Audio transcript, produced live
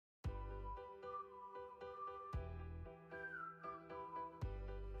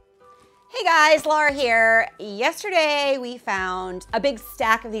Hey guys, Laura here. Yesterday we found a big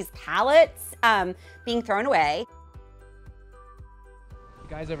stack of these pallets being thrown away. The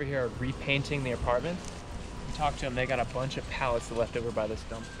guys over here are repainting the apartment. We talked to them, they got a bunch of pallets left over by this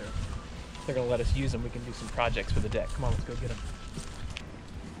dumpster. They're gonna let us use them. We can do some projects for the deck. Come on, let's go get them.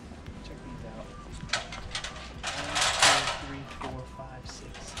 Check these out. 1, 2, 3, 4, 5,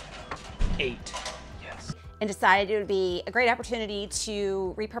 6, 7, 8. Yes. And decided it would be a great opportunity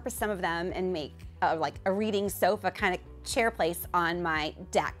to repurpose some of them and make like a reading sofa kind of chair place on my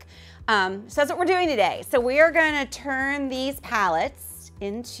deck. So that's what we're doing today. So we are gonna turn these pallets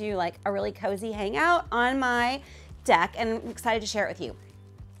into like a really cozy hangout on my deck, and I'm excited to share it with you.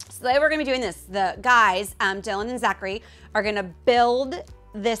 So today we're gonna be doing this. The guys, Dylan and Zachary, are gonna build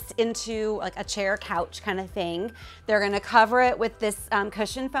this into like a chair couch kind of thing. They're gonna cover it with this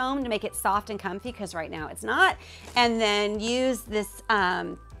cushion foam to make it soft and comfy, because right now it's not. And then use this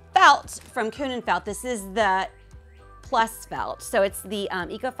felt from Kunin Felt. This is the Plus felt. So it's the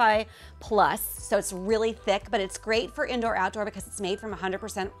Ecofy Plus. So it's really thick, but it's great for indoor outdoor because it's made from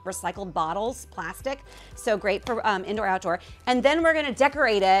 100% recycled bottles, plastic. So great for indoor outdoor. And then we're gonna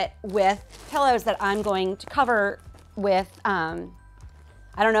decorate it with pillows that I'm going to cover with,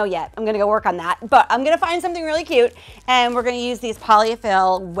 I don't know yet. I'm gonna go work on that, but I'm gonna find something really cute, and we're gonna use these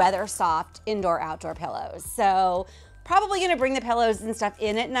polyfill weather soft indoor outdoor pillows. So probably gonna bring the pillows and stuff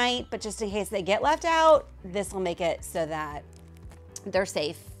in at night, but just in case they get left out, this will make it so that they're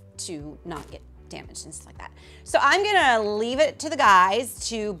safe to not get damaged and stuff like that. So I'm gonna leave it to the guys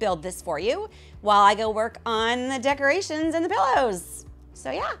to build this for you while I go work on the decorations and the pillows.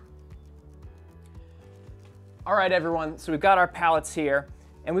 So yeah. All right, everyone, so we've got our pallets here,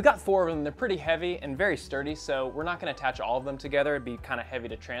 and we've got 4 of them. They're pretty heavy and very sturdy, so we're not gonna attach all of them together. It'd be kind of heavy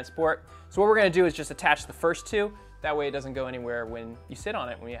to transport. So what we're gonna do is just attach the first 2. That way it doesn't go anywhere when you sit on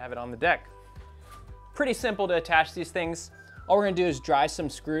it, when you have it on the deck. Pretty simple to attach these things. All we're gonna do is dry some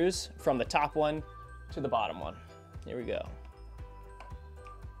screws from the top one to the bottom one. Here we go.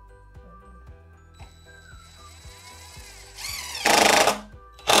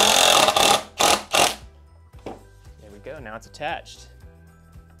 There we go, now it's attached.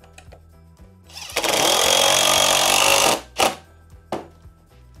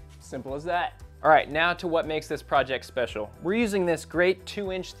 Simple as that. All right, now to what makes this project special. We're using this great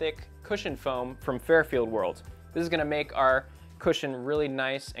 2-inch thick cushion foam from Fairfield World. This is gonna make our cushion really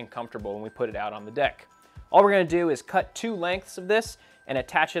nice and comfortable when we put it out on the deck. All we're gonna do is cut 2 lengths of this and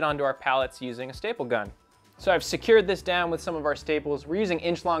attach it onto our pallets using a staple gun. So I've secured this down with some of our staples. We're using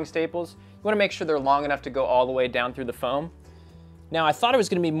inch-long staples. You wanna make sure they're long enough to go all the way down through the foam. Now, I thought it was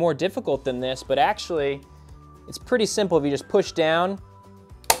gonna be more difficult than this, but actually, it's pretty simple if you just push down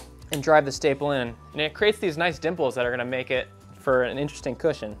and drive the staple in. And it creates these nice dimples that are gonna make it for an interesting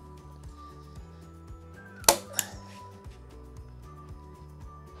cushion.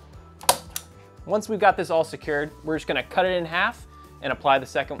 Once we've got this all secured, we're just gonna cut it in half and apply the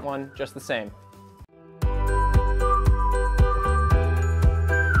second one just the same.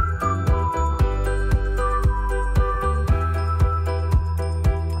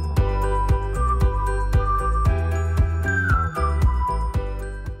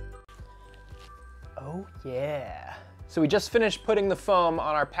 Oh yeah. So we just finished putting the foam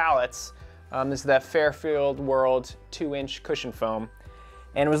on our pallets. This is that Fairfield World 2-inch cushion foam.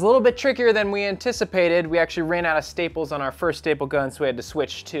 And it was a little bit trickier than we anticipated. We actually ran out of staples on our first staple gun, so we had to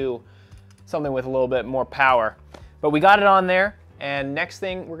switch to something with a little bit more power. But we got it on there, and next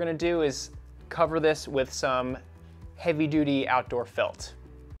thing we're gonna do is cover this with some heavy-duty outdoor felt.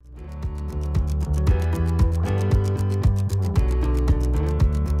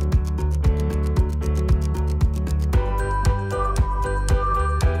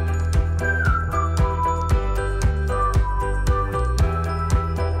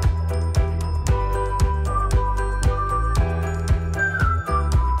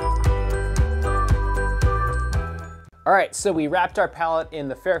 All right, so we wrapped our pallet in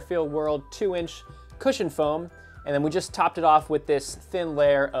the Fairfield World 2-inch cushion foam, and then we just topped it off with this thin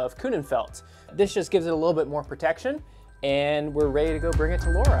layer of Kunin Felt. This just gives it a little bit more protection, and we're ready to go bring it to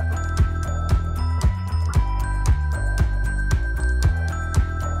Laura.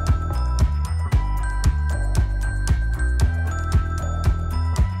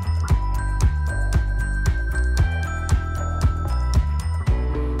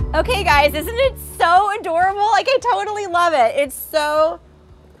 Okay guys, isn't it so adorable? Like, I totally love it. It's so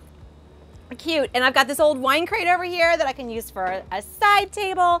cute. And I've got this old wine crate over here that I can use for a side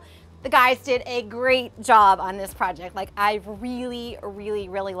table. The guys did a great job on this project. Like, I really, really,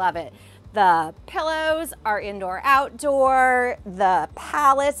 really love it. The pillows are indoor outdoor, the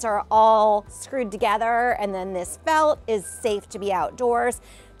pallets are all screwed together, and then this felt is safe to be outdoors.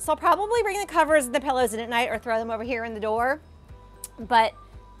 So I'll probably bring the covers and the pillows in at night or throw them over here in the door. But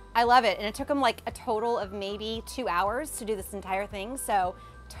I love it, and it took them like a total of maybe 2 hours to do this entire thing, so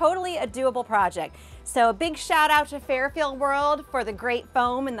totally a doable project. So a big shout out to Fairfield World for the great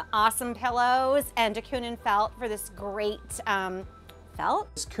foam and the awesome pillows, and to Kunin Felt for this great felt?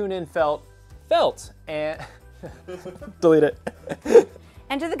 It's Kunin Felt and delete it.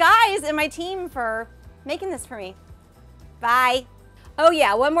 And to the guys in my team for making this for me. Bye. Oh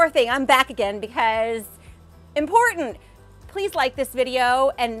yeah, one more thing, I'm back again because important. Please like this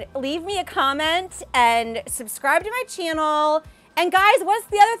video and leave me a comment and subscribe to my channel. And guys, what's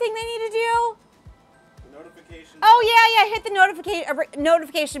the other thing they need to do? The notification. Oh yeah, hit the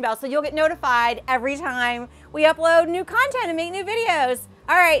notification bell so you'll get notified every time we upload new content and make new videos.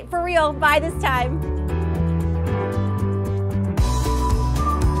 All right, for real, bye this time.